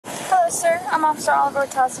sir. I'm Officer Oliver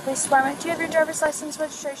with Tallahassee Police Department. Do you have your driver's license,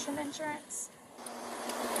 registration, insurance?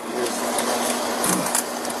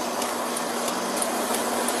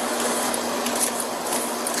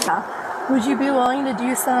 Would you be willing to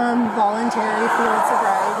do some voluntary field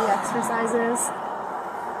sobriety exercises?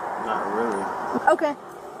 Not really. Okay.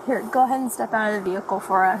 Here, go ahead and step out of the vehicle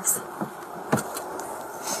for us.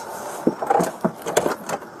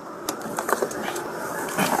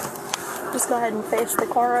 Just go ahead and face the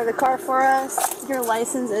corner of the car for us. Your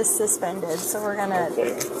license is suspended, so we're gonna...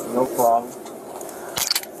 Okay, no problem.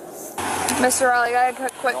 Mr. Raleigh, I got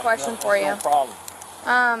a quick question for you. No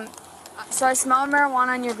problem. So I smelled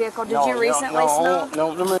marijuana on your vehicle. Did you recently smell?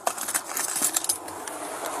 No.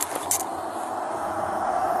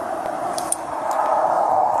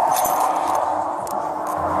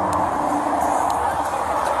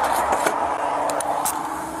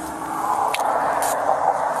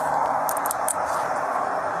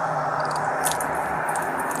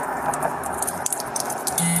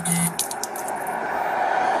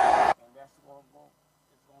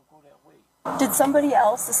 Did somebody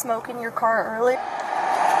else smoke in your car earlier?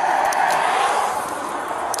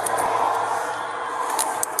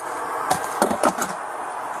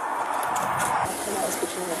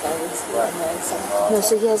 No,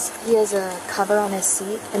 so he has a cover on his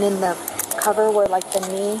seat, and in the cover where like the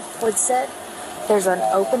knee would sit, there's an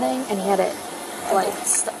opening, and he had it like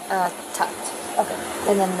tucked. Okay.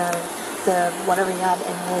 And then the whatever he had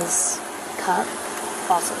in his cup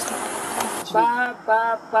also is tucked. Bye.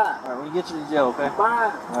 Alright, we'll get you to jail, okay?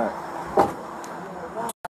 Bye. Alright.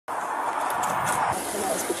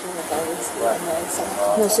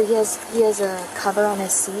 No, so he has a cover on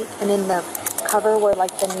his seat, and in the cover where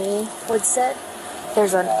like the knee would sit,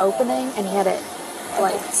 there's an opening, and he had it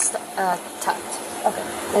like tucked. Okay.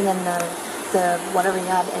 And then the whatever he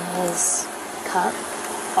had in his cup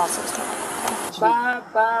also is tucked. Bye.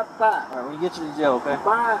 Alright, we'll get you to jail, okay?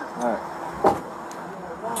 Bye. Alright.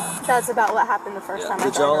 That's about what happened the first time I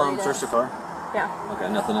Did y'all search the car? Yeah. Okay,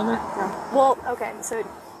 nothing in there? No. Well, okay, so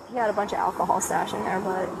he had a bunch of alcohol stashed in there,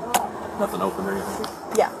 but... Nothing open or anything?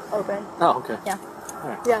 Yeah, open. Oh, okay. Yeah.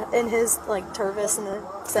 Right. Yeah, in his, like, Tervis in the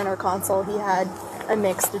center console, he had a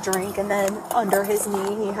mixed drink, and then under his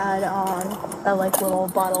knee, he had a, like, little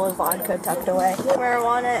bottle of vodka tucked away.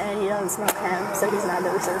 Marijuana, and he doesn't smoke hemp, so he's not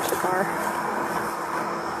going to search the car.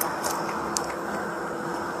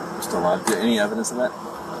 Still alive? Any evidence of that?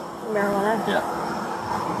 Marijuana? Yeah.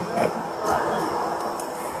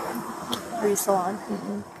 Are you still on?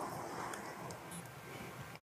 Mm-hmm.